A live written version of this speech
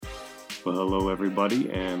Well, hello,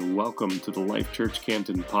 everybody, and welcome to the Life Church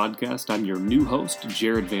Canton podcast. I'm your new host,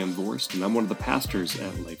 Jared Van Voorst, and I'm one of the pastors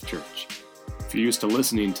at Life Church. If you're used to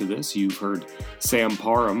listening to this, you've heard Sam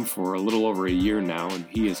Parham for a little over a year now, and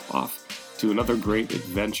he is off to another great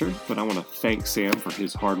adventure. But I want to thank Sam for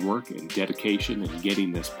his hard work and dedication in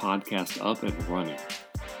getting this podcast up and running.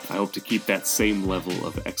 I hope to keep that same level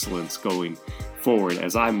of excellence going forward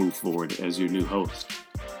as I move forward as your new host.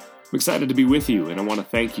 I'm excited to be with you, and I want to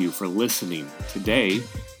thank you for listening. Today,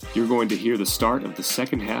 you're going to hear the start of the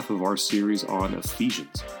second half of our series on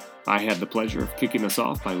Ephesians. I had the pleasure of kicking us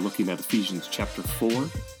off by looking at Ephesians chapter 4,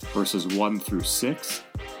 verses 1 through 6.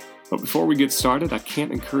 But before we get started, I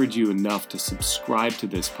can't encourage you enough to subscribe to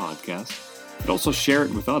this podcast, but also share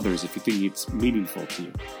it with others if you think it's meaningful to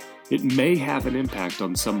you. It may have an impact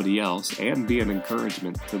on somebody else and be an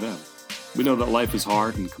encouragement to them. We know that life is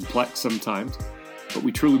hard and complex sometimes, but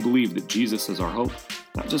we truly believe that Jesus is our hope,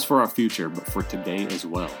 not just for our future, but for today as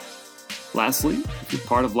well. Lastly, if you're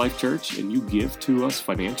part of Life Church and you give to us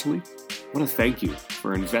financially, I want to thank you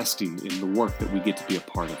for investing in the work that we get to be a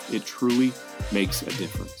part of. It truly makes a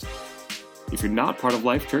difference. If you're not part of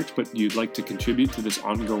Life Church, but you'd like to contribute to this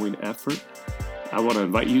ongoing effort, I want to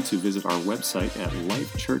invite you to visit our website at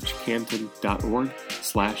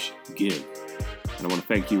lifechurchcanton.org/give. And I want to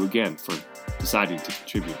thank you again for deciding to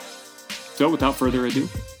contribute. So without further ado,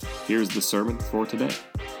 here's the sermon for today.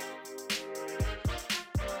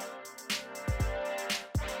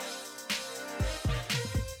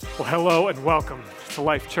 Well, hello and welcome to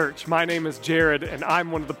Life Church. My name is Jared, and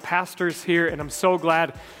I'm one of the pastors here, and I'm so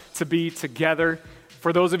glad to be together.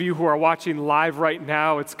 For those of you who are watching live right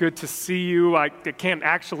now, it's good to see you. I can't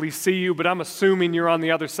actually see you, but I'm assuming you're on the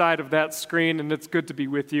other side of that screen, and it's good to be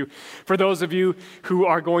with you. For those of you who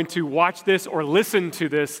are going to watch this or listen to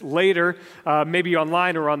this later, maybe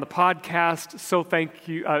online or on the podcast, so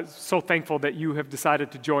thankful that you have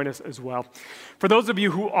decided to join us as well. For those of you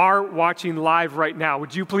who are watching live right now,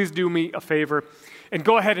 would you please do me a favor and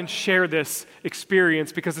go ahead and share this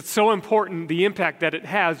experience, because it's so important, the impact that it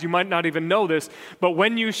has. You might not even know this, but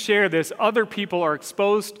when you share this, other people are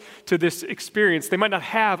exposed to this experience. They might not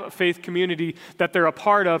have a faith community that they're a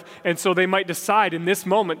part of, and so they might decide in this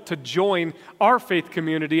moment to join our faith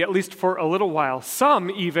community, at least for a little while. Some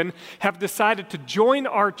even have decided to join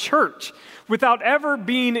our church without ever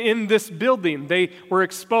being in this building. They were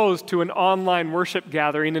exposed to an online worship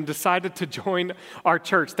gathering and decided to join our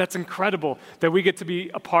church. That's incredible that we get to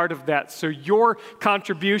be a part of that. So your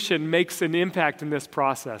contribution makes an impact in this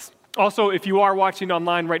process. Also, if you are watching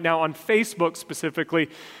online right now on Facebook specifically,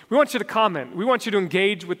 we want you to comment. We want you to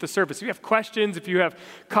engage with the service. If you have questions, if you have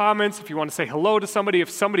comments, if you want to say hello to somebody, if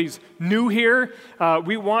somebody's new here,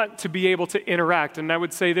 we want to be able to interact. And I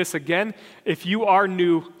would say this again, if you are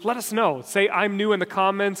new, let us know. Say, I'm new in the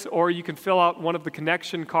comments, or you can fill out one of the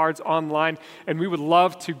connection cards online, and we would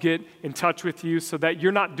love to get in touch with you so that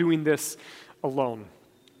you're not doing this alone.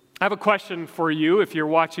 I have a question for you. If you're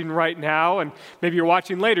watching right now, and maybe you're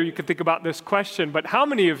watching later, you can think about this question. But how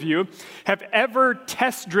many of you have ever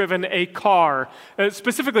test driven a car,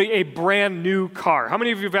 specifically a brand new car? How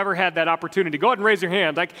many of you have ever had that opportunity? Go ahead and raise your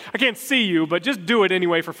hand. I can't see you, but just do it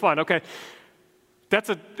anyway for fun. Okay. That's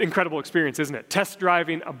an incredible experience, isn't it? Test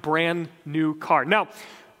driving a brand new car. Now,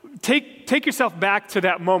 Take yourself back to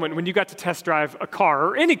that moment when you got to test drive a car,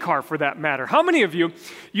 or any car for that matter. How many of you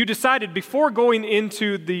decided before going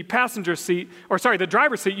into the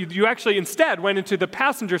driver's seat, you actually instead went into the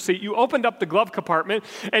passenger seat, you opened up the glove compartment,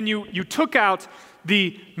 and you took out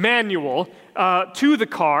the manual to the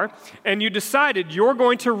car, and you decided you're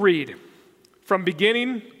going to read from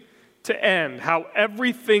beginning to end how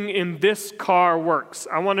everything in this car works.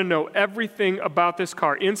 I want to know everything about this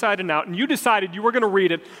car, inside and out. And you decided you were going to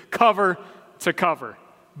read it cover to cover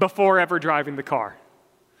before ever driving the car.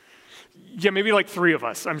 Yeah, maybe like 3 of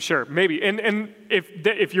us, I'm sure, maybe. And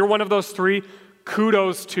if you're one of those 3,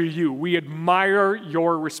 kudos to you. We admire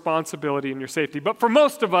your responsibility and your safety. But for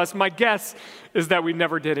most of us, my guess is that we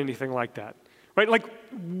never did anything like that. Right? Like,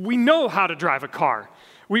 we know how to drive a car.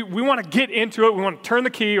 We want to get into it. We want to turn the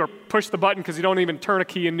key or push the button, because you don't even turn a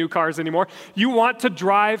key in new cars anymore. You want to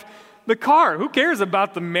drive the car. Who cares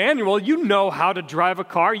about the manual? You know how to drive a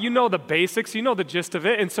car. You know the basics. You know the gist of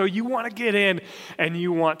it. And so you want to get in and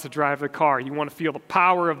you want to drive the car. You want to feel the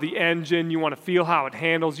power of the engine. You want to feel how it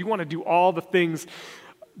handles. You want to do all the things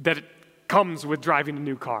that it comes with driving a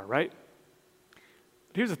new car, right?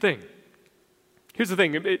 But here's the thing.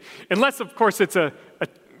 Unless, of course, it's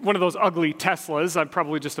one of those ugly Teslas. I've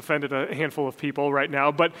probably just offended a handful of people right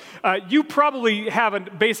now, but you probably have a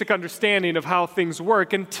basic understanding of how things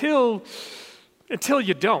work until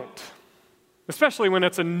you don't. Especially when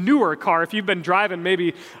it's a newer car. If you've been driving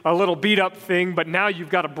maybe a little beat up thing, but now you've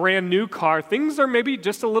got a brand new car, things are maybe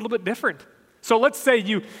just a little bit different. So let's say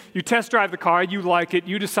you test drive the car, you like it,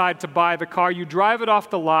 you decide to buy the car, you drive it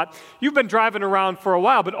off the lot, you've been driving around for a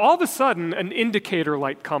while, but all of a sudden an indicator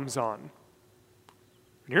light comes on.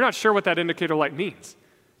 And you're not sure what that indicator light means.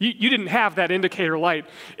 You didn't have that indicator light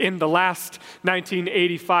in the last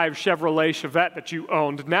 1985 Chevrolet Chevette that you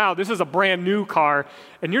owned. Now this is a brand new car,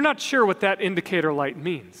 and you're not sure what that indicator light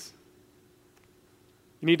means.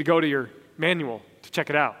 You need to go to your manual to check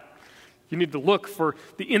it out. You need to look for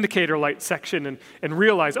the indicator light section and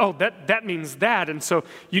realize, oh, that means that. And so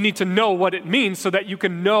you need to know what it means so that you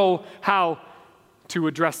can know how to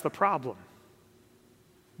address the problem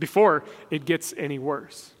before it gets any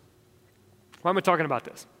worse. Why am I talking about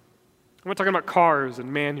this? I'm talking about cars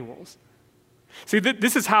and manuals. See,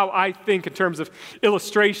 this is how I think in terms of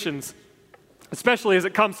illustrations, especially when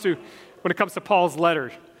it comes to Paul's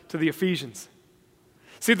letter to the Ephesians.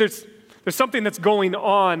 See, there's something that's going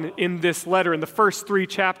on in this letter in the first 3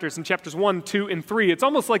 chapters, in chapters 1, 2, and 3. It's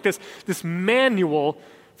almost like this manual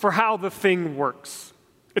for how the thing works.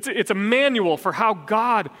 It's a manual for how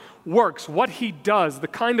God works, what he does, the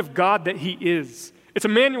kind of God that he is. It's a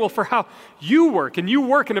manual for how you work, and you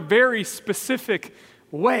work in a very specific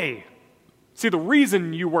way. See, the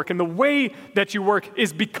reason you work and the way that you work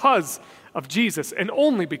is because of Jesus, and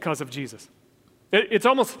only because of Jesus. It's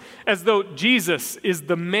almost as though Jesus is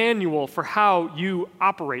the manual for how you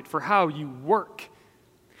operate, for how you work.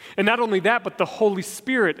 And not only that, but the Holy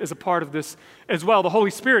Spirit is a part of this as well. The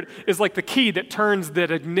Holy Spirit is like the key that turns that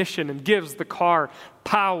ignition and gives the car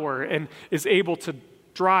power and is able to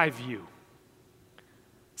drive you.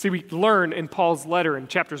 See, we learn in Paul's letter in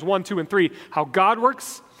chapters 1, 2, and 3 how God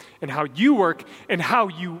works and how you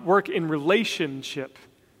work in relationship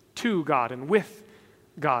to God and with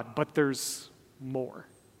God. But there's more.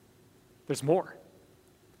 There's more.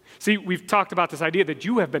 See, we've talked about this idea that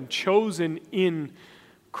you have been chosen in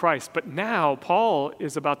Christ, but now Paul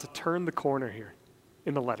is about to turn the corner here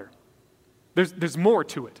in the letter. There's more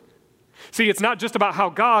to it. See, it's not just about how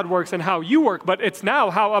God works and how you work, but it's now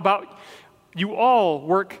how about you all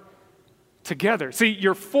work together. See,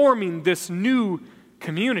 you're forming this new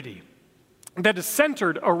community that is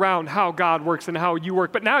centered around how God works and how you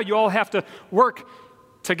work, but now you all have to work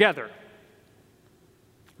together.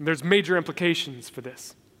 And there's major implications for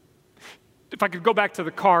this. If I could go back to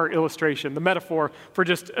the car illustration, the metaphor for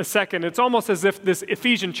just a second, it's almost as if this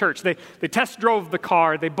Ephesian church, they test drove the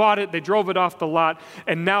car, they bought it, they drove it off the lot,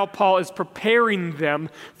 and now Paul is preparing them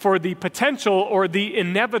for the potential or the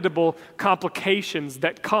inevitable complications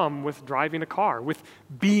that come with driving a car, with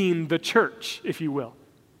being the church, if you will.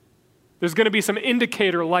 There's going to be some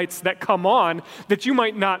indicator lights that come on that you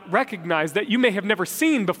might not recognize, that you may have never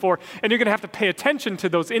seen before, and you're going to have to pay attention to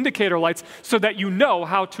those indicator lights so that you know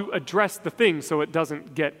how to address the thing so it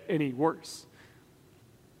doesn't get any worse.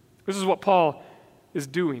 This is what Paul is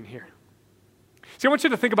doing here. See, I want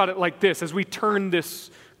you to think about it like this as we turn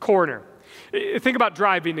this corner. Think about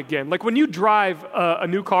driving again. Like when you drive a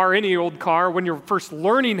new car, any old car, when you're first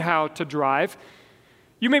learning how to drive,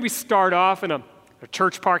 you maybe start off in a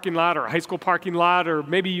church parking lot or a high school parking lot, or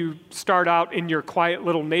maybe you start out in your quiet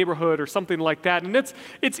little neighborhood or something like that, and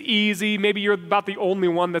it's easy. Maybe you're about the only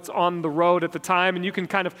one that's on the road at the time, and you can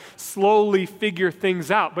kind of slowly figure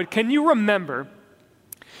things out. But can you remember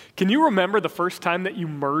the first time that you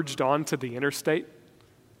merged onto the interstate?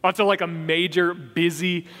 Onto like a major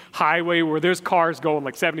busy highway where there's cars going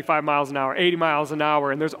like 75 miles an hour, 80 miles an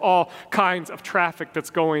hour, and there's all kinds of traffic that's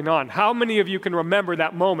going on. How many of you can remember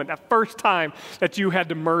that moment, that first time that you had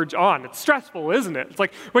to merge on? It's stressful, isn't it? It's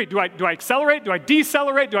like, wait, do I accelerate? Do I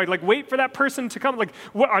decelerate? Do I like wait for that person to come? Like,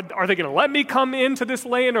 what are they going to let me come into this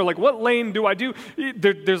lane? Or like, what lane do I do?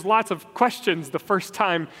 There's lots of questions the first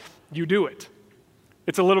time you do it.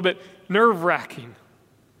 It's a little bit nerve-wracking.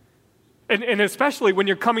 And especially when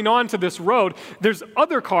you're coming onto this road, there's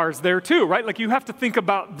other cars there too, right? Like you have to think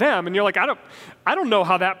about them, and you're like, I don't know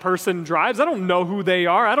how that person drives. I don't know who they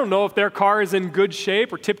are. I don't know if their car is in good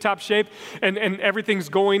shape or tip-top shape and everything's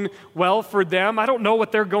going well for them. I don't know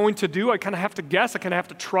what they're going to do. I kind of have to guess. I kind of have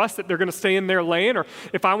to trust that they're going to stay in their lane, or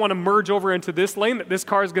if I want to merge over into this lane, that this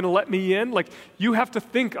car is going to let me in. Like you have to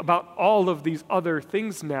think about all of these other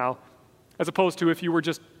things now, as opposed to if you were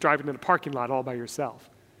just driving in a parking lot all by yourself.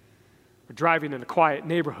 Driving in a quiet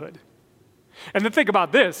neighborhood. And then think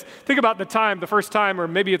about this. Think about the first time, or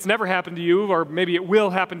maybe it's never happened to you, or maybe it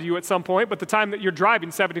will happen to you at some point, but the time that you're driving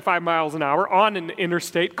 75 miles an hour on an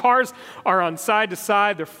interstate, cars are on side to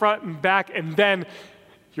side, they're front and back, and then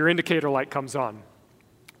your indicator light comes on.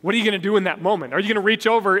 What are you going to do in that moment? Are you going to reach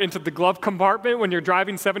over into the glove compartment when you're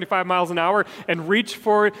driving 75 miles an hour and reach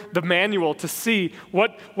for the manual to see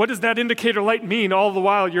what does that indicator light mean all the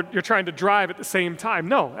while you're trying to drive at the same time?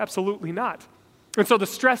 No, absolutely not. And so the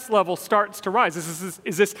stress level starts to rise.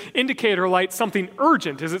 Is this indicator light something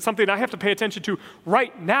urgent? Is it something I have to pay attention to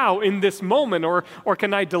right now in this moment, or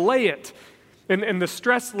can I delay it? And the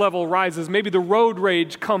stress level rises. Maybe the road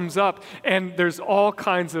rage comes up, and there's all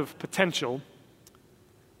kinds of potential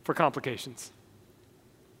for complications.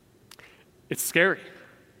 It's scary.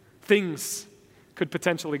 Things could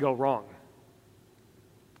potentially go wrong.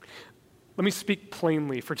 Let me speak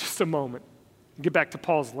plainly for just a moment and get back to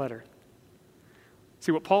Paul's letter.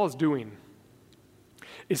 See, what Paul is doing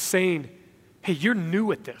is saying, hey, you're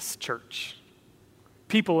new at this, church.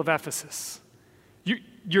 People of Ephesus.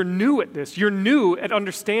 You're new at this. You're new at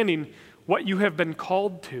understanding what you have been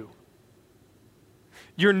called to.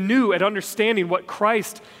 You're new at understanding what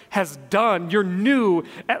Christ has done. You're new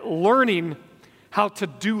at learning how to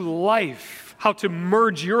do life, how to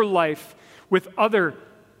merge your life with other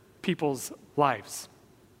people's lives.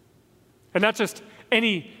 And not just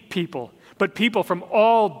any people, but people from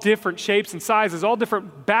all different shapes and sizes, all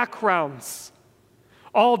different backgrounds,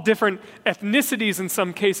 all different ethnicities in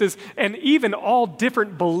some cases, and even all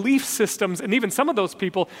different belief systems. And even some of those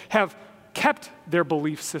people have kept their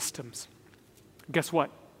belief systems. Guess what?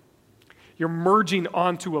 You're merging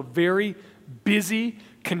onto a very busy,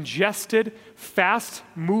 congested,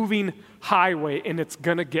 fast-moving highway, and it's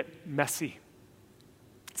going to get messy.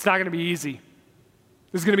 It's not going to be easy.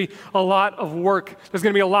 There's going to be a lot of work. There's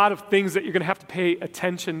going to be a lot of things that you're going to have to pay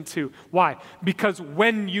attention to. Why? Because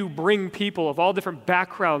when you bring people of all different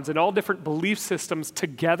backgrounds and all different belief systems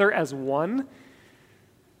together as one,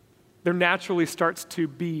 there naturally starts to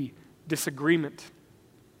be disagreement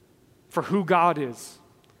for who God is,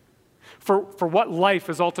 for what life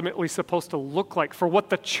is ultimately supposed to look like, for what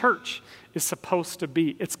the church is supposed to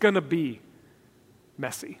be. It's going to be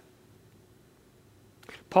messy.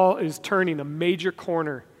 Paul is turning a major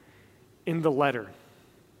corner in the letter,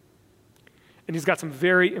 and he's got some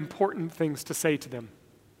very important things to say to them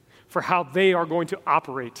for how they are going to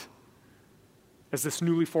operate as this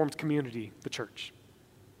newly formed community, the church.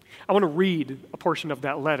 I want to read a portion of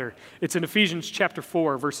that letter. It's in Ephesians chapter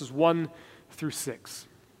 4, verses 1 through 6.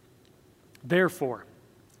 Therefore,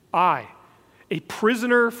 I, a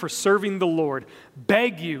prisoner for serving the Lord,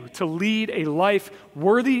 beg you to lead a life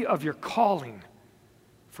worthy of your calling,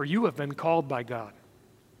 for you have been called by God.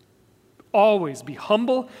 Always be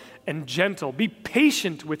humble and gentle. Be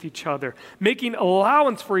patient with each other, making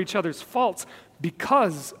allowance for each other's faults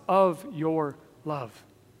because of your love.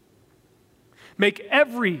 Make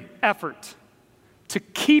every effort to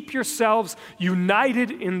keep yourselves united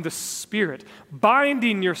in the Spirit,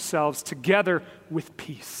 binding yourselves together with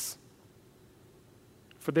peace.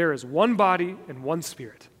 For there is one body and one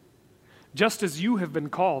Spirit, just as you have been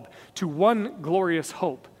called to one glorious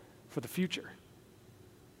hope for the future.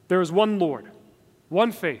 There is one Lord,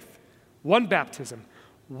 one faith, one baptism,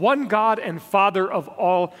 one God and Father of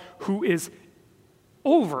all, who is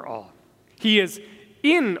over all. He is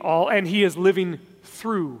in all, and he is living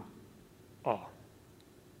through all.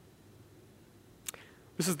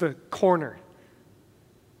 This is the corner,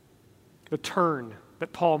 the turn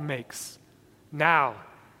that Paul makes. Now,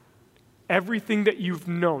 everything that you've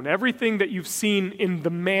known, everything that you've seen in the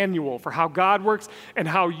manual for how God works and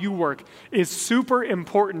how you work is super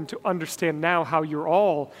important to understand now how you're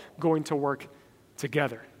all going to work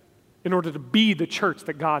together in order to be the church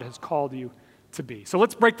that God has called you to be. So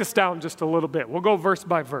let's break this down just a little bit. We'll go verse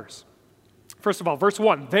by verse. First of all, verse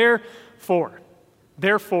 1, therefore.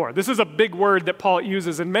 Therefore. This is a big word that Paul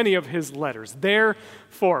uses in many of his letters.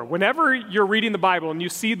 Therefore. Whenever you're reading the Bible and you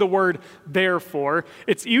see the word therefore,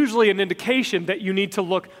 it's usually an indication that you need to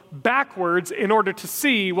look backwards in order to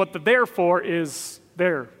see what the therefore is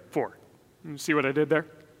there for. You see what I did there?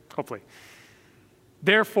 Hopefully.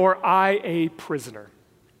 Therefore, I, a prisoner.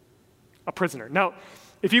 A prisoner. Now,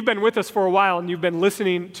 if you've been with us for a while and you've been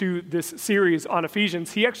listening to this series on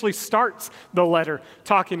Ephesians, he actually starts the letter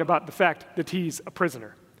talking about the fact that he's a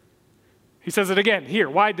prisoner. He says it again here.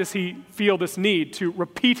 Why does he feel this need to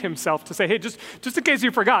repeat himself to say, hey, just in case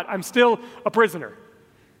you forgot, I'm still a prisoner.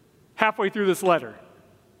 Halfway through this letter.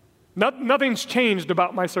 Nothing's changed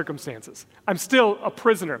about my circumstances. I'm still a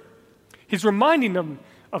prisoner. He's reminding them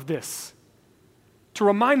of this, to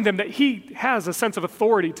remind them that he has a sense of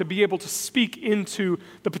authority to be able to speak into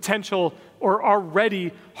the potential or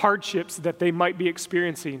already hardships that they might be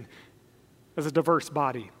experiencing as a diverse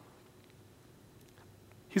body.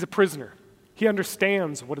 He's a prisoner. He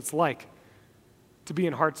understands what it's like to be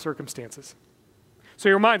in hard circumstances. So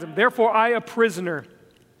he reminds them, therefore I, a prisoner,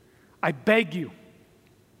 I beg you,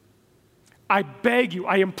 I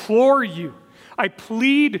implore you, I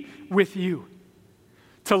plead with you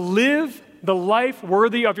to live the life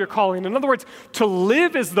worthy of your calling. In other words, to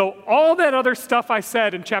live as though all that other stuff I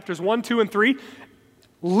said in chapters 1, 2, and 3,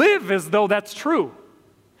 live as though that's true.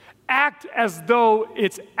 Act as though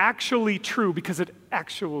it's actually true because it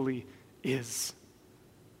actually is.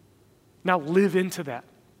 Now live into that.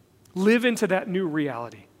 Live into that new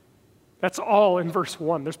reality. That's all in verse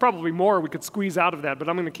 1. There's probably more we could squeeze out of that, but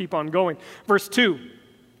I'm going to keep on going. Verse 2,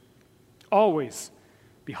 always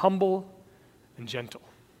be humble and gentle.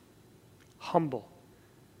 Humble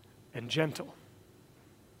and gentle.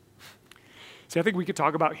 See, I think we could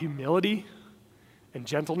talk about humility and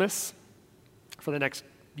gentleness for the next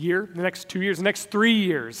year, the next 2 years, the next 3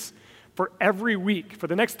 years. For every week, for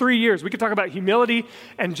the next 3 years, we could talk about humility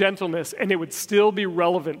and gentleness, and it would still be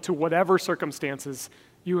relevant to whatever circumstances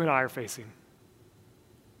you and I are facing.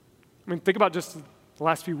 I mean, think about just the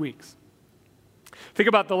last few weeks. Think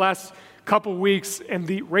about the last couple weeks and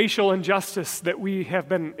the racial injustice that we have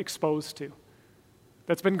been exposed to.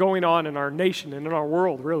 That's been going on in our nation and in our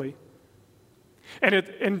world, really.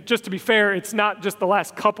 And just to be fair, it's not just the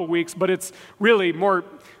last couple weeks, but it's really more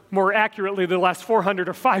accurately the last 400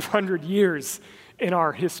 or 500 years in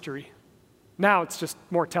our history. Now it's just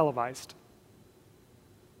more televised.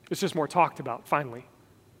 It's just more talked about, finally.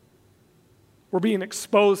 We're being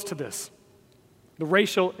exposed to this, the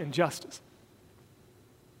racial injustice.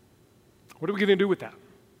 What are we going to do with that?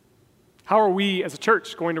 How are we as a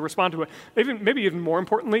church going to respond to it? Maybe even more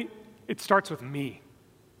importantly, it starts with me.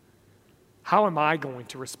 How am I going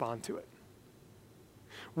to respond to it?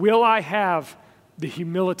 Will I have the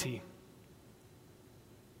humility?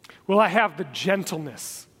 Will I have the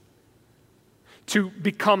gentleness to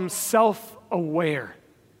become self-aware,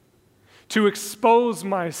 to expose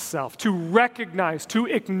myself, to recognize, to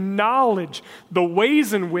acknowledge the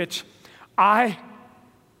ways in which I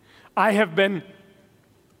have been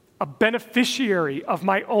a beneficiary of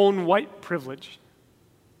my own white privilege?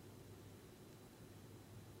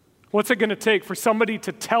 What's it going to take for somebody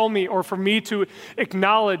to tell me or for me to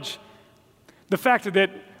acknowledge the fact that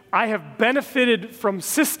I have benefited from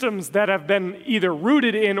systems that have been either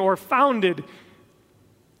rooted in or founded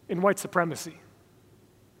in white supremacy?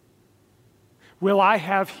 Will I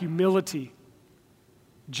have humility,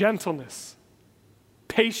 gentleness,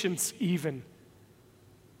 patience even,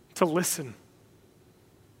 to listen?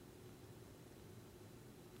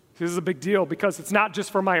 This is a big deal because it's not just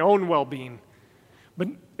for my own well-being, but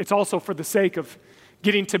it's also for the sake of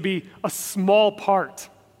getting to be a small part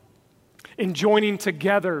in joining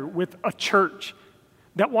together with a church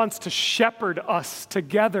that wants to shepherd us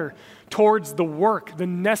together towards the work, the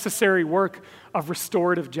necessary work of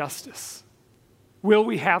restorative justice. Will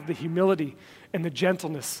we have the humility and the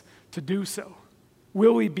gentleness to do so?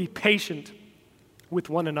 Will we be patient with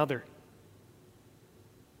one another?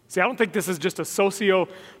 See, I don't think this is just a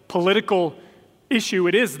socio-political issue.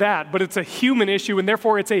 It is that, but it's a human issue, and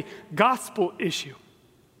therefore it's a gospel issue.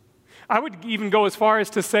 I would even go as far as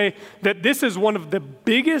to say that this is one of the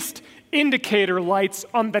biggest indicator lights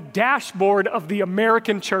on the dashboard of the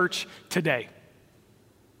American church today.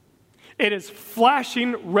 It is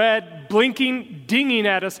flashing red, blinking, dinging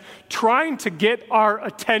at us, trying to get our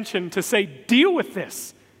attention to say, deal with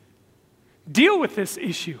this. Deal with this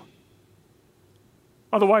issue.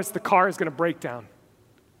 Otherwise, the car is going to break down.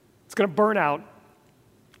 It's going to burn out.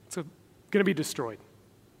 It's going to be destroyed.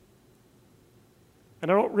 And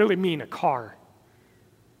I don't really mean a car.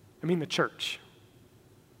 I mean the church.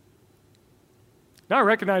 Now, I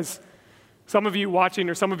recognize some of you watching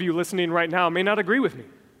or some of you listening right now may not agree with me.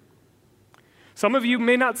 Some of you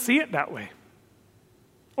may not see it that way.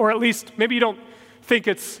 Or at least, maybe you don't think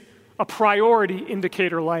it's a priority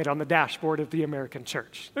indicator light on the dashboard of the American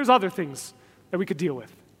church. There's other things that we could deal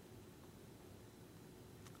with.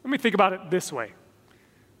 Let me think about it this way.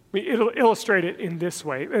 It'll illustrate it in this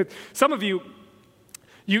way. Some of you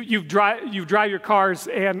drive your cars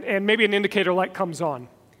and maybe an indicator light comes on.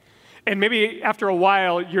 And maybe after a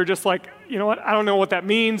while, you're just like, you know what, I don't know what that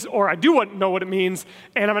means, or I do know what it means,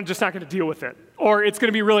 and I'm just not going to deal with it. Or it's going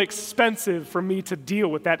to be really expensive for me to deal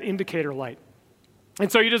with that indicator light.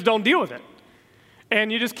 And so you just don't deal with it.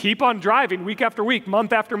 And you just keep on driving week after week,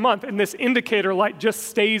 month after month, and this indicator light just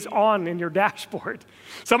stays on in your dashboard.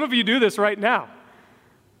 Some of you do this right now.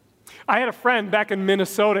 I had a friend back in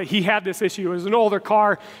Minnesota. He had this issue. It was an older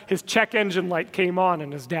car. His check engine light came on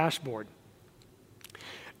in his dashboard.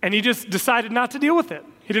 And he just decided not to deal with it.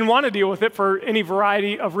 He didn't want to deal with it for any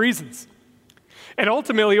variety of reasons. And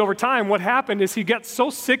ultimately, over time, what happened is he got so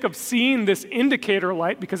sick of seeing this indicator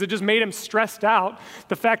light because it just made him stressed out,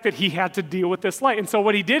 the fact that he had to deal with this light. And so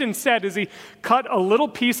what he did instead is he cut a little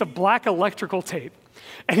piece of black electrical tape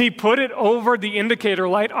and he put it over the indicator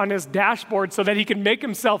light on his dashboard so that he could make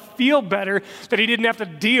himself feel better, that he didn't have to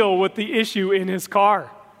deal with the issue in his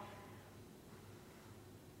car.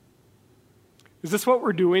 Is this what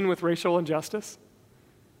we're doing with racial injustice?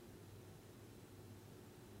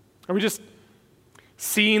 Are we just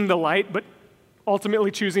seeing the light, but ultimately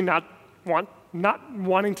choosing not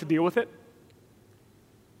wanting to deal with it?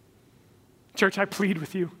 Church, I plead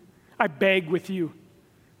with you. I beg with you.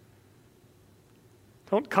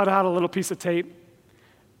 Don't cut out a little piece of tape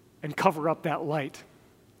and cover up that light.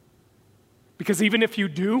 Because even if you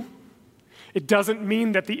do, it doesn't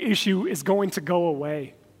mean that the issue is going to go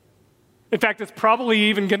away. In fact, it's probably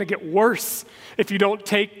even going to get worse if you don't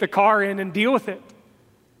take the car in and deal with it.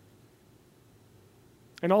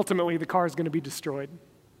 And ultimately, the car is going to be destroyed.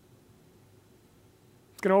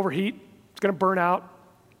 It's going to overheat. It's going to burn out.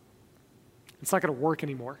 It's not going to work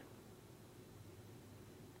anymore.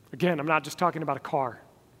 Again, I'm not just talking about a car.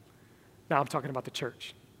 Now I'm talking about the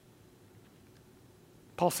church.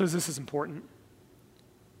 Paul says this is important.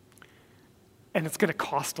 And it's going to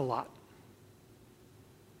cost a lot.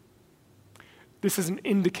 This is an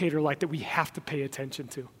indicator light that we have to pay attention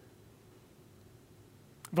to.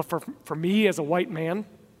 But for me as a white man,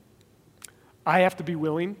 I have to be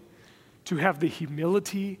willing to have the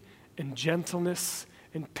humility and gentleness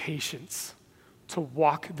and patience to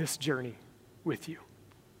walk this journey with you.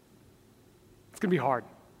 It's going to be hard.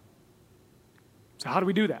 So how do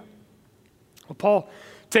we do that? Well, Paul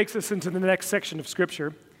takes us into the next section of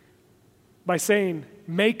Scripture by saying,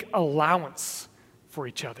 make allowance for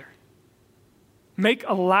each other. Make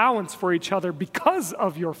allowance for each other because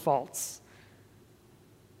of your faults.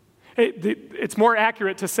 It's more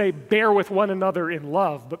accurate to say bear with one another in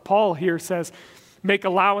love, but Paul here says make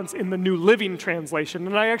allowance in the New Living Translation.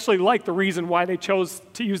 And I actually like the reason why they chose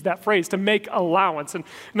to use that phrase, to make allowance. And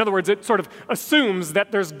in other words, it sort of assumes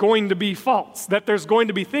that there's going to be faults, that there's going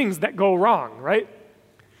to be things that go wrong, right?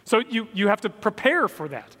 So you have to prepare for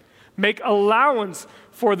that. Make allowance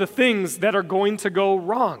for the things that are going to go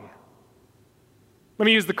wrong. Let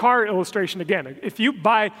me use the car illustration again. If you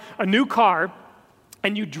buy a new car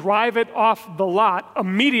and you drive it off the lot,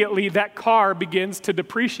 immediately that car begins to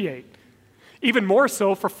depreciate. Even more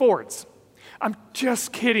so for Fords. I'm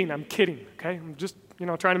just kidding, okay? I'm just,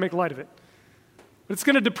 trying to make light of it. But it's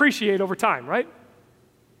going to depreciate over time, right?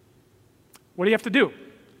 What do you have to do?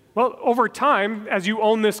 Well, over time, as you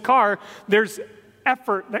own this car, there's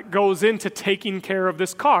effort that goes into taking care of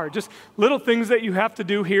this car. Just little things that you have to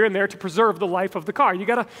do here and there to preserve the life of the car. You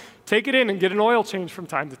got to take it in and get an oil change from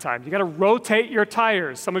time to time. You got to rotate your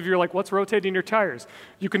tires. Some of you are like, what's rotating your tires?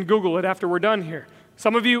 You can Google it after we're done here.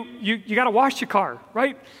 Some of you got to wash your car,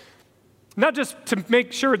 right? Not just to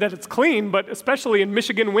make sure that it's clean, but especially in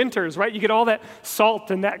Michigan winters, right? You get all that salt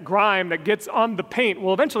and that grime that gets on the paint.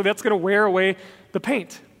 Well, eventually that's going to wear away the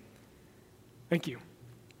paint. Thank you.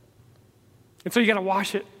 And so you got to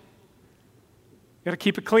wash it. You got to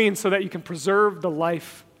keep it clean so that you can preserve the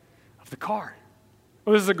life of the car.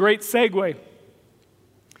 Well, this is a great segue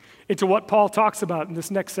into what Paul talks about in this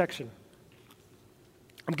next section.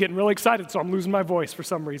 I'm getting really excited, so I'm losing my voice for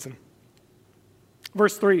some reason.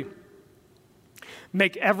 Verse 3,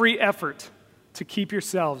 make every effort to keep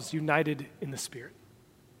yourselves united in the Spirit.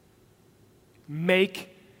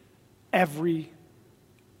 Make every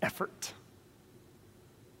effort.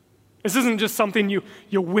 This isn't just something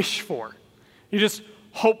you wish for, you just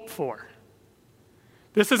hope for.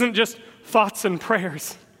 This isn't just thoughts and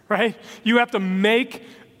prayers, right? You have to make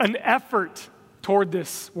an effort toward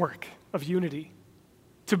this work of unity,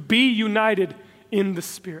 to be united in the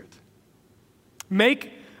Spirit.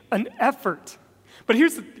 Make an effort. But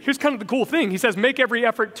here's kind of the cool thing. He says, make every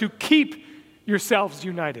effort to keep yourselves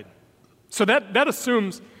united. So that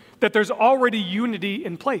assumes that there's already unity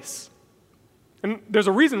in place. And there's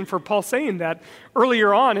a reason for Paul saying that.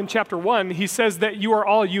 Earlier on in chapter 1, he says that you are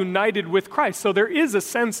all united with Christ. So there is a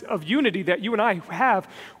sense of unity that you and I have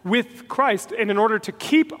with Christ. And in order to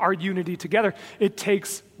keep our unity together, it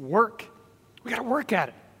takes work. We got to work at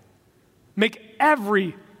it. Make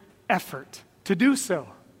every effort to do so.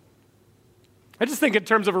 I just think in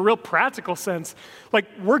terms of a real practical sense, like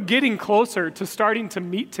we're getting closer to starting to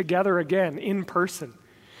meet together again in person.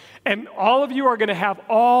 And all of you are going to have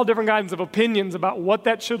all different kinds of opinions about what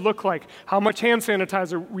that should look like, how much hand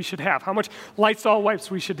sanitizer we should have, how much Lysol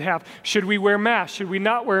wipes we should have. Should we wear masks? Should we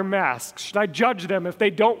not wear masks? Should I judge them if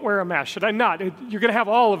they don't wear a mask? Should I not? You're going to have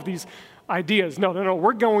all of these ideas. No.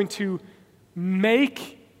 We're going to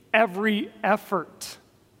make every effort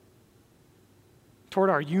toward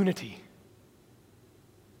our unity.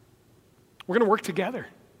 We're going to work together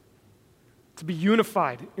to be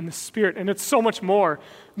unified in the Spirit. And it's so much more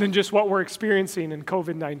than just what we're experiencing in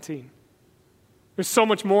COVID-19. There's so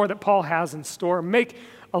much more that Paul has in store. Make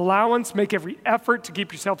allowance, make every effort to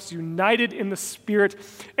keep yourselves united in the Spirit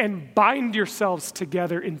and bind yourselves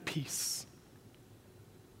together in peace.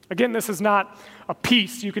 Again, this is not a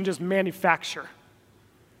peace you can just manufacture.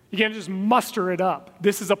 You can't just muster it up.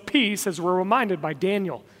 This is a peace, as we're reminded by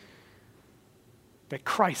Daniel, that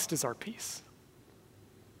Christ is our peace.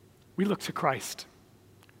 We look to Christ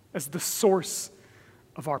as the source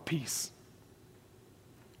of our peace.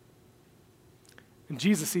 And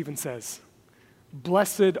Jesus even says,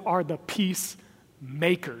 "Blessed are the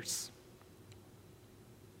peacemakers."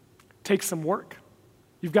 Takes some work.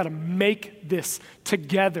 You've got to make this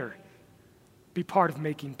together, be part of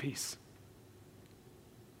making peace.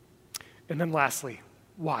 And then lastly,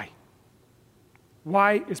 why?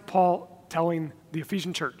 Why is Paul telling the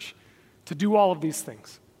Ephesian church to do all of these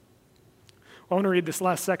things? Well, I want to read this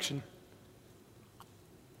last section,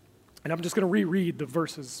 and I'm just going to reread the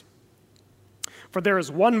verses. "For there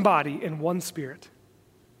is one body and one Spirit,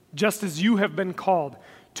 just as you have been called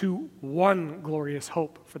to one glorious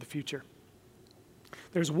hope for the future.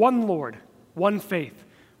 There's one Lord, one faith,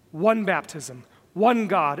 one baptism, one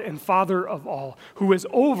God and Father of all, who is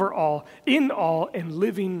over all, in all, and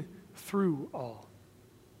living through all."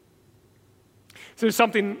 So there's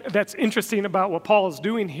something that's interesting about what Paul is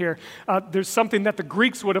doing here. There's something that the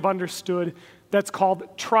Greeks would have understood that's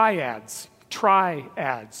called triads.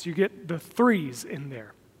 Triads. You get the threes in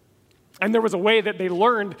there. And there was a way that they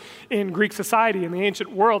learned in Greek society, in the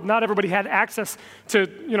ancient world. Not everybody had access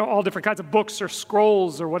to, all different kinds of books or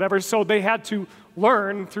scrolls or whatever, so they had to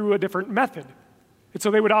learn through a different method. And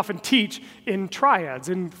so they would often teach in triads,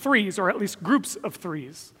 in threes, or at least groups of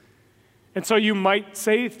threes. And so you might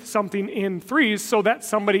say something in threes so that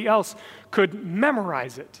somebody else could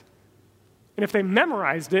memorize it. And if they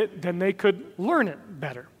memorized it, then they could learn it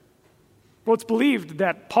better. Well, it's believed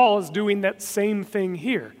that Paul is doing that same thing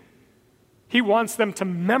here. He wants them to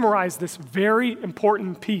memorize this very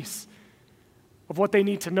important piece of what they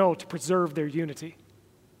need to know to preserve their unity.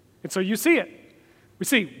 And so you see it. We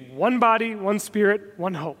see one body, one Spirit,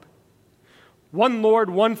 one hope. One Lord,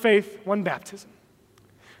 one faith, one baptism.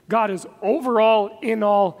 God is over all, in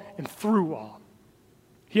all, and through all.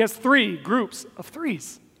 He has three groups of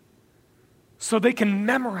threes, so they can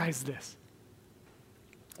memorize this.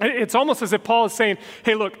 It's almost as if Paul is saying,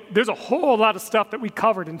 hey, look, there's a whole lot of stuff that we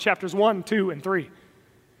covered in chapters 1, 2, and 3.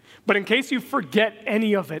 But in case you forget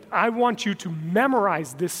any of it, I want you to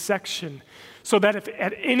memorize this section so that if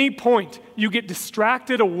at any point you get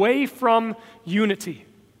distracted away from unity,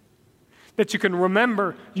 that you can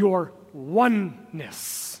remember your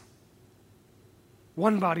oneness.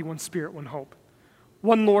 One body, one Spirit, one hope.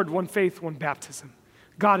 One Lord, one faith, one baptism.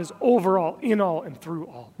 God is over all, in all, and through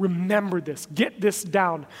all. Remember this. Get this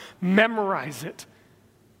down. Memorize it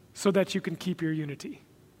so that you can keep your unity.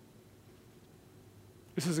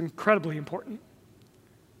 This is incredibly important,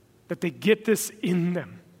 that they get this in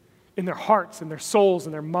them, in their hearts, in their souls,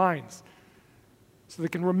 in their minds, so they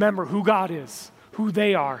can remember who God is, who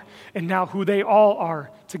they are, and now who they all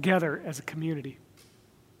are together as a community.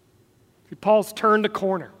 See, Paul's turned a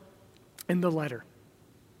corner in the letter.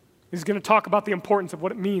 He's going to talk about the importance of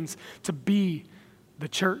what it means to be the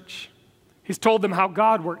church. He's told them how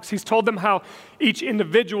God works. He's told them how each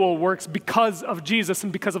individual works because of Jesus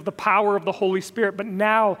and because of the power of the Holy Spirit. But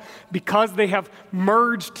now, because they have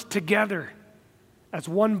merged together as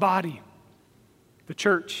one body, the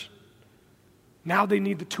church, now they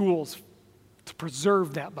need the tools to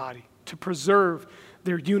preserve that body, to preserve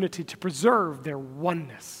their unity, to preserve their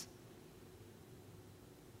oneness.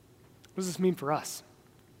 What does this mean for us?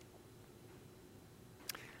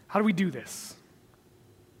 How do we do this?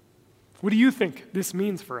 What do you think this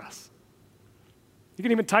means for us? You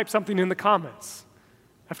can even type something in the comments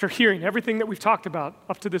after hearing everything that we've talked about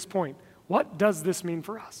up to this point. What does this mean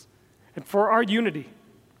for us and for our unity?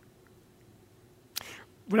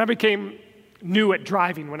 When I became new at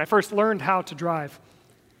driving, when I first learned how to drive,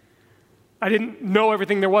 I didn't know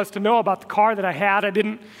everything there was to know about the car that I had. I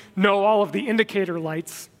didn't know all of the indicator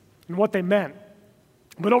lights and what they meant.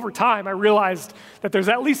 But over time, I realized that there's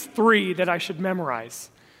at least three that I should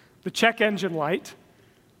memorize. The check engine light,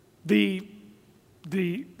 the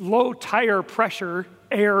low tire pressure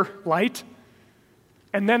air light,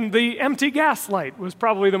 and then the empty gas light was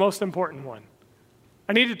probably the most important one.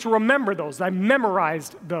 I needed to remember those. I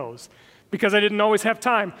memorized those because I didn't always have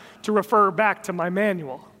time to refer back to my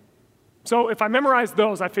manual. So if I memorized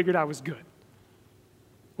those, I figured I was good.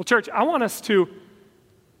 Well, church, I want us to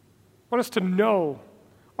know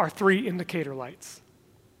our 3 indicator lights.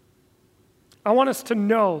 I want us to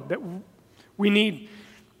know that we need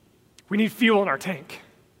fuel in our tank.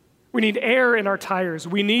 We need air in our tires.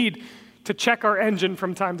 We need to check our engine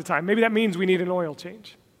from time to time. Maybe that means we need an oil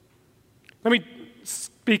change. Let me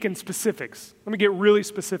speak in specifics. Let me get really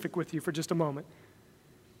specific with you for just a moment.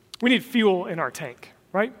 We need fuel in our tank,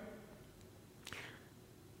 right?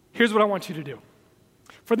 Here's what I want you to do.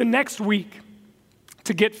 For the next week,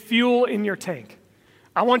 to get fuel in your tank,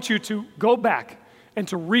 I want you to go back and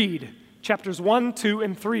to read chapters 1, 2,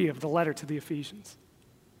 and 3 of the letter to the Ephesians.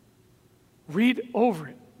 Read over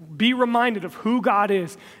it. Be reminded of who God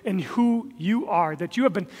is and who you are, that you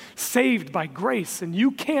have been saved by grace and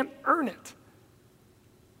you can't earn it,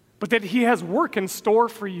 but that he has work in store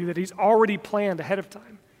for you that he's already planned ahead of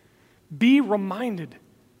time. Be reminded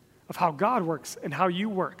of how God works and how you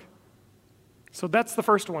work. So that's the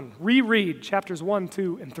first one. Reread chapters 1,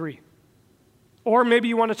 2, and 3. Or maybe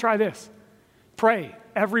you want to try this. Pray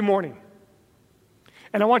every morning.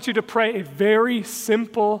 And I want you to pray a very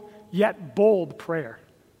simple yet bold prayer.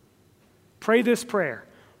 Pray this prayer.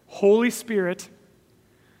 Holy Spirit,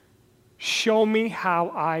 show me how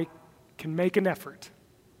I can make an effort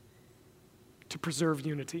to preserve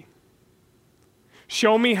unity.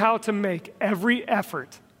 Show me how to make every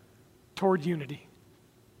effort toward unity.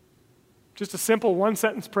 Just a simple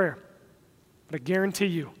 1-sentence prayer. But I guarantee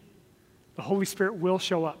you, the Holy Spirit will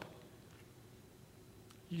show up.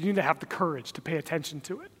 You need to have the courage to pay attention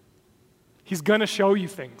to it. He's going to show you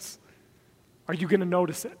things. Are you going to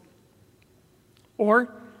notice it?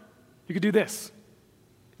 Or you could do this.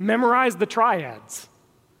 Memorize the triads.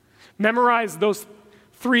 Memorize those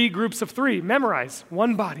 3 groups of 3. Memorize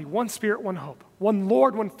one body, one spirit, one hope, one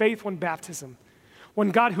Lord, one faith, one baptism,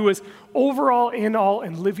 one God who is over all, in all,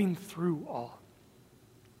 and living through all.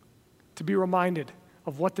 To be reminded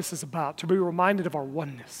of what this is about, to be reminded of our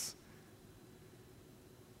oneness.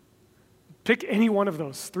 Pick any one of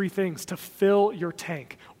those 3 things to fill your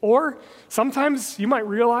tank. Or sometimes you might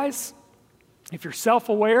realize, if you're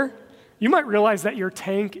self-aware, you might realize that your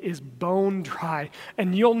tank is bone dry,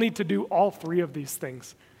 and you'll need to do all 3 of these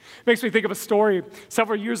things. It makes me think of a story.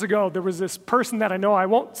 Several years ago, there was this person that I know. I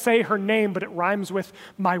won't say her name, but it rhymes with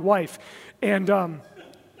my wife. And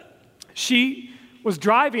she was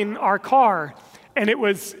driving our car, and it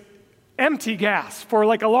was empty gas for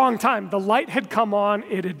like a long time. The light had come on,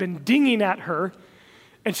 it had been dinging at her,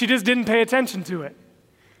 and she just didn't pay attention to it.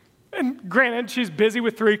 And granted, she's busy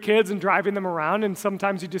with 3 kids and driving them around, and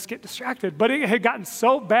sometimes you just get distracted. But it had gotten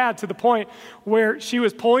so bad to the point where she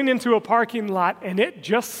was pulling into a parking lot, and it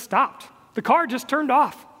just stopped. The car just turned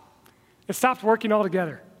off. It stopped working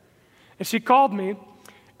altogether. And she called me,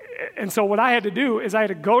 and so what I had to do is I had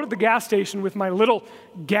to go to the gas station with my little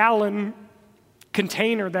gallon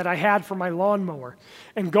container that I had for my lawnmower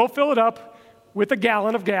and go fill it up with a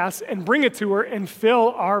gallon of gas and bring it to her and fill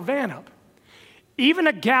our van up. Even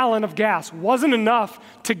a gallon of gas wasn't enough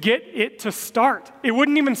to get it to start. It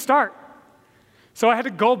wouldn't even start. So I had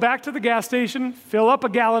to go back to the gas station, fill up a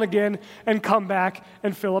gallon again, and come back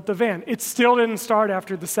and fill up the van. It still didn't start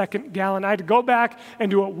after the 2nd gallon. I had to go back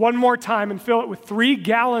and do it one more time and fill it with 3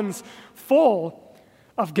 gallons full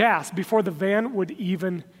of gas before the van would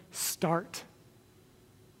even start.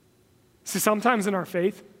 See, sometimes in our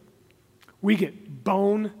faith, we get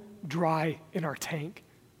bone dry in our tank.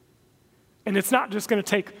 And it's not just going to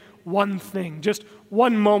take one thing, just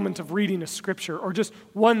one moment of reading a scripture or just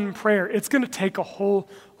one prayer. It's going to take a whole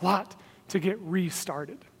lot to get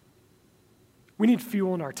restarted. We need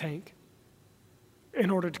fuel in our tank in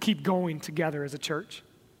order to keep going together as a church.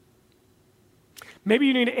 Maybe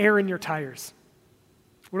you need air in your tires.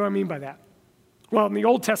 What do I mean by that? Well, in the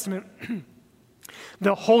Old Testament,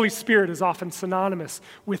 the Holy Spirit is often synonymous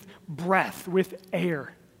with breath, with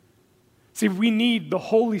air. See, we need the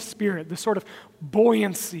Holy Spirit, the sort of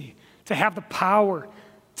buoyancy, to have the power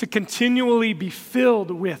to continually be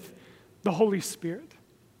filled with the Holy Spirit.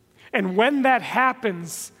 And when that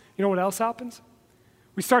happens, you know what else happens?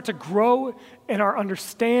 We start to grow in our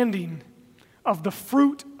understanding of the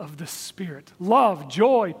fruit of the Spirit. Love,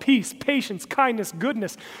 joy, peace, patience, kindness,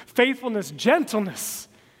 goodness, faithfulness, gentleness,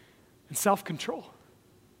 and self-control.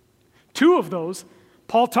 2 of those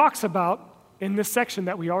Paul talks about in this section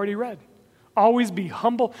that we already read. Always be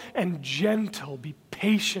humble and gentle. Be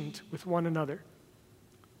patient with one another.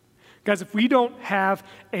 Guys, if we don't have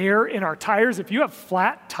air in our tires, if you have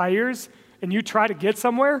flat tires and you try to get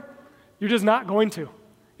somewhere, you're just not going to.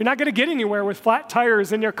 You're not going to get anywhere with flat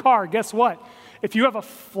tires in your car. Guess what? If you have a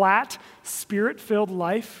flat, spirit-filled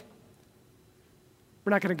life,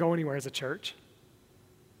 we're not going to go anywhere as a church.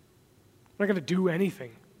 We're not going to do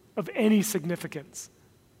anything of any significance.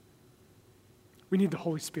 We need the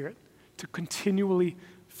Holy Spirit to continually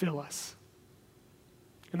fill us.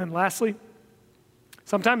 And then lastly,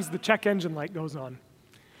 sometimes the check engine light goes on.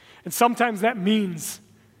 And sometimes that means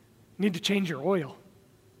you need to change your oil.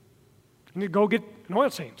 You need to go get an oil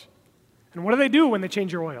change. And what do they do when they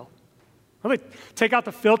change your oil? Well, they take out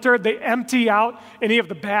the filter, they empty out any of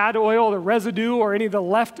the bad oil, the residue, or any of the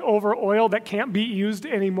leftover oil that can't be used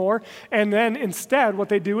anymore. And then instead, what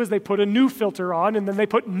they do is they put a new filter on, and then they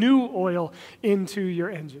put new oil into your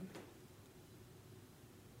engine.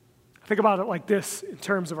 Think about it like this in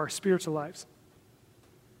terms of our spiritual lives.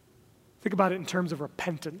 Think about it in terms of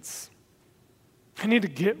repentance. I need to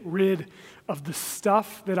get rid of the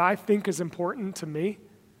stuff that I think is important to me,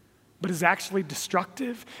 but is actually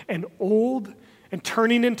destructive and old and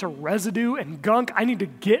turning into residue and gunk. I need to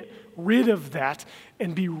get rid of that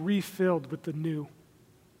and be refilled with the new.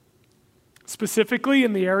 Specifically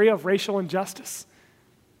in the area of racial injustice.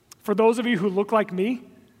 For those of you who look like me,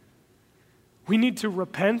 we need to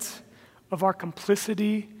repent of our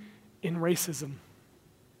complicity in racism.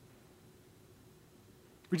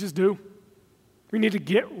 We just do. We need to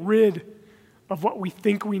get rid of what we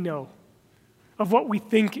think we know, of what we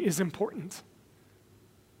think is important.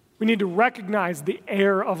 We need to recognize the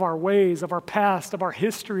error of our ways, of our past, of our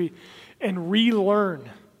history, and relearn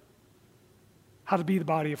how to be the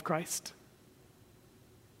body of Christ.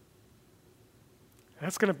 And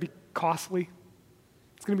that's going to be costly.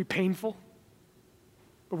 It's going to be painful.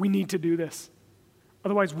 But we need to do this.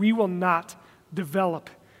 Otherwise, we will not develop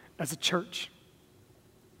as a church.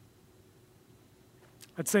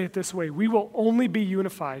 I'd say it this way. We will only be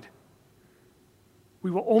unified.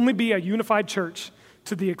 We will only be a unified church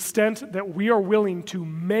to the extent that we are willing to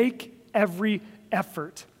make every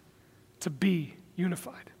effort to be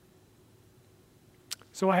unified.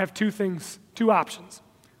 So I have two options.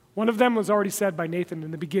 One of them was already said by Nathan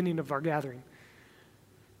in the beginning of our gathering.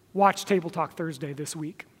 Watch Table Talk Thursday this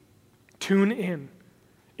week. Tune in.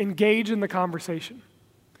 Engage in the conversation.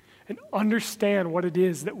 And understand what it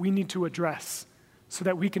is that we need to address so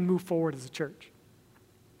that we can move forward as a church.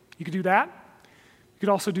 You could do that. You could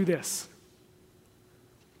also do this.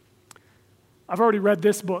 I've already read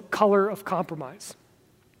this book, Color of Compromise.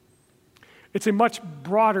 It's a much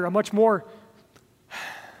broader, a much more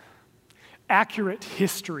accurate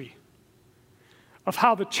history of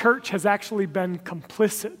how the church has actually been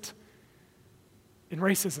complicit in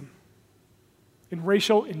racism, in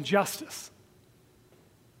racial injustice.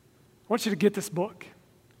 I want you to get this book.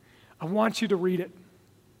 I want you to read it.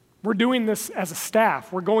 We're doing this as a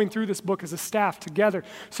staff. We're going through this book as a staff together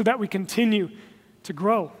so that we continue to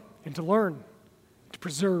grow and to learn, to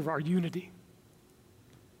preserve our unity.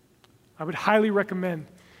 I would highly recommend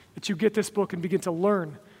that you get this book and begin to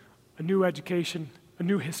learn a new education, a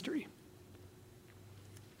new history.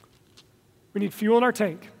 We need fuel in our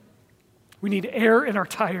tank. We need air in our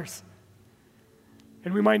tires.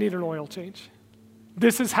 And we might need an oil change.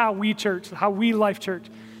 This is how we church, how we Life Church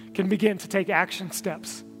can begin to take action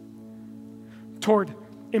steps toward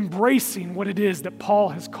embracing what it is that Paul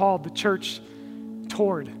has called the church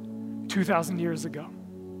toward 2,000 years ago.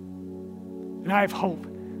 And I have hope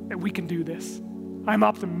that we can do this. I'm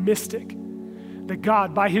optimistic that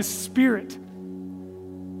God, by His Spirit,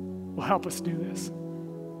 will help us do this.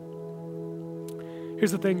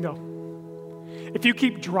 Here's the thing, though. If you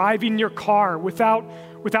keep driving your car without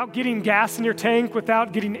getting gas in your tank,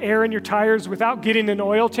 without getting air in your tires, without getting an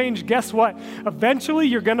oil change, guess what? Eventually,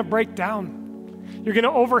 you're going to break down. You're going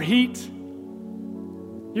to overheat.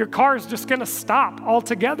 Your car is just going to stop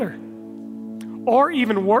altogether. Or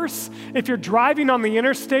even worse, if you're driving on the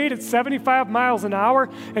interstate at 75 miles an hour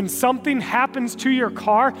and something happens to your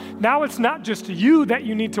car, now it's not just you that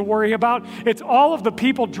you need to worry about, it's all of the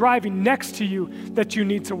people driving next to you that you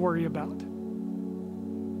need to worry about.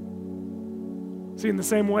 See, in the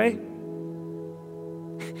same way,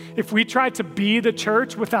 if we try to be the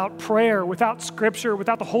church without prayer, without scripture,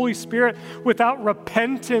 without the Holy Spirit, without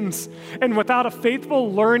repentance, and without a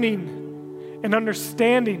faithful learning and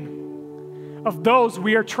understanding of those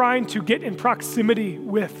we are trying to get in proximity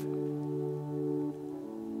with,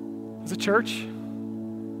 as a church,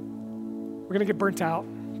 we're going to get burnt out.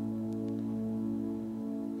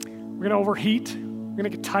 We're going to overheat. We're going to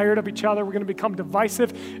get tired of each other. We're going to become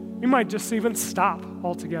divisive. We might just even stop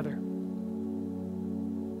altogether.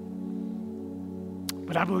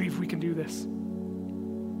 But I believe we can do this.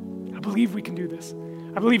 I believe we can do this.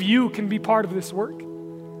 I believe you can be part of this work.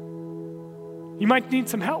 You might need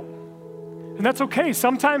some help. And that's okay.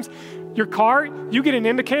 Sometimes your car, you get an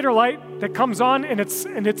indicator light that comes on and it's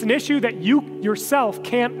an issue that you yourself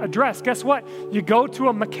can't address. Guess what? You go to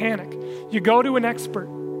a mechanic. You go to an expert.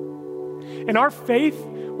 In our faith,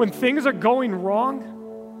 when things are going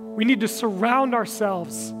wrong, we need to surround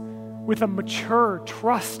ourselves with a mature,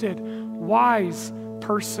 trusted, wise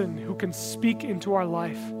person who can speak into our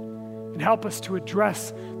life and help us to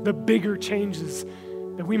address the bigger changes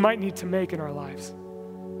that we might need to make in our lives.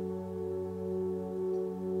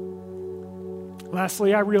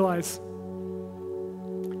 Lastly, I realize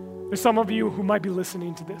there's some of you who might be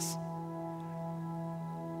listening to this.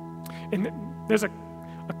 And there's a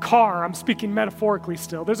car, I'm speaking metaphorically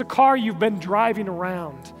still, there's a car you've been driving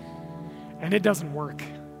around and it doesn't work.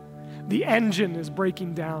 The engine is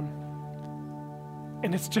breaking down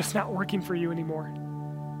and it's just not working for you anymore.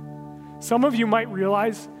 Some of you might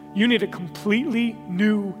realize you need a completely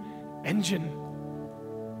new engine.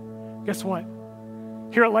 Guess what?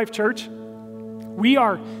 Here at Life Church, we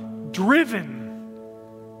are driven.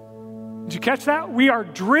 Did you catch that? We are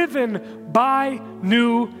driven by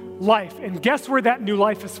new life. And guess where that new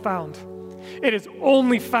life is found? It is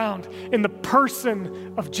only found in the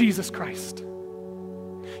person of Jesus Christ.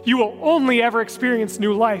 You will only ever experience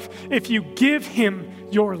new life if you give him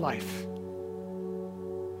your life.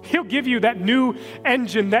 He'll give you that new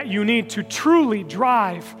engine that you need to truly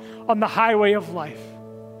drive on the highway of life.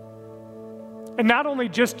 And not only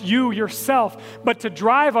just you yourself, but to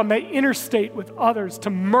drive on the interstate with others, to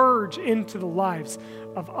merge into the lives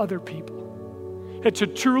of other people. It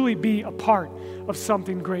should truly be a part of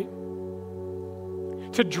something great.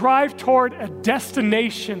 To drive toward a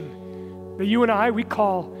destination that you and I, we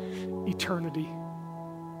call eternity.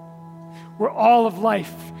 Where all of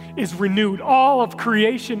life is renewed. All of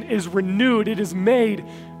creation is renewed. It is made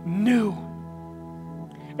new.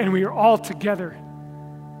 And we are all together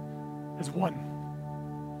as one,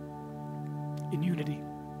 in unity.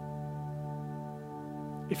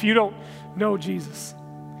 If you don't know Jesus,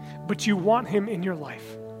 but you want him in your life,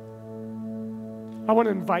 I want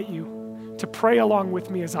to invite you to pray along with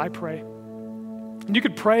me as I pray. And you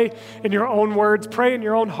could pray in your own words, pray in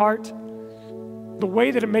your own heart, the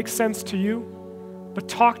way that it makes sense to you, but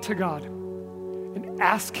talk to God and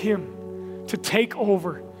ask him to take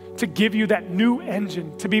over, to give you that new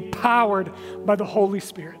engine, to be powered by the Holy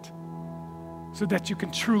Spirit, so that you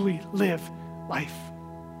can truly live life.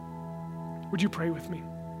 Would you pray with me?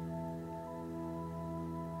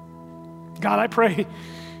 God, I pray,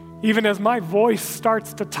 even as my voice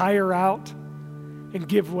starts to tire out and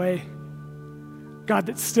give way, God,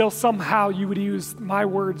 that still somehow you would use my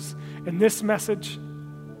words in this message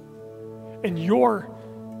and your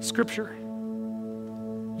scripture,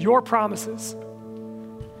 your promises,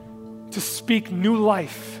 to speak new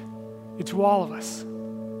life into all of us.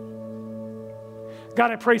 God,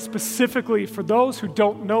 I pray specifically for those who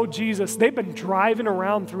don't know Jesus. They've been driving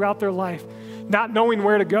around throughout their life, not knowing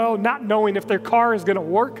where to go, not knowing if their car is going to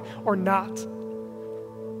work or not.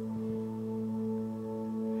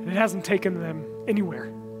 It hasn't taken them anywhere.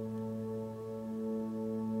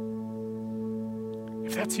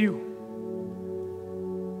 If that's you,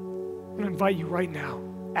 I'm going to invite you right now.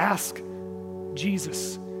 Ask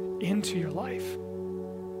Jesus into your life.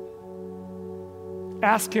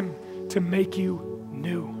 Ask him to make you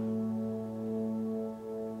new.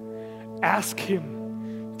 Ask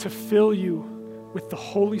him to fill you with the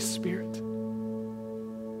Holy Spirit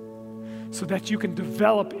so that you can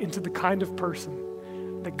develop into the kind of person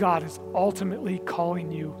that God is ultimately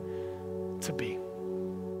calling you to be.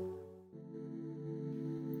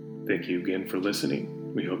 Thank you again for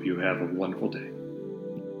listening. We hope you have a wonderful day.